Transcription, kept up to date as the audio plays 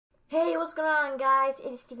what's going on, guys?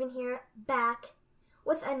 It is Steven here, back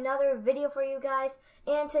with another video for you guys.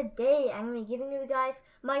 And today I'm going to be giving you guys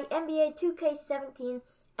my NBA2K17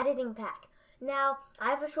 editing pack. Now,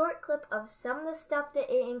 I have a short clip of some of the stuff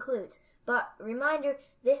that it includes. But reminder,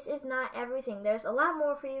 this is not everything. There's a lot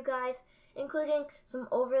more for you guys, including some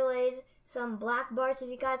overlays, some black bars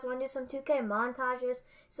if you guys want to do some 2K montages.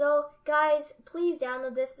 So, guys, please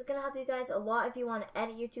download this. It's going to help you guys a lot if you want to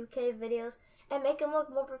edit your 2K videos and make them look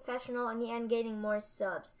more professional and the end getting more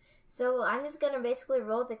subs. So I'm just going to basically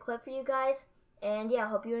roll the clip for you guys, and yeah,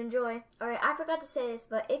 hope you enjoy. Alright, I forgot to say this,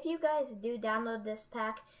 but if you guys do download this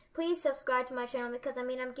pack, please subscribe to my channel because, I'm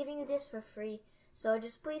giving you this for free. So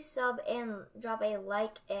just please sub and drop a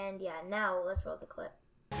like, and yeah, now let's roll the clip.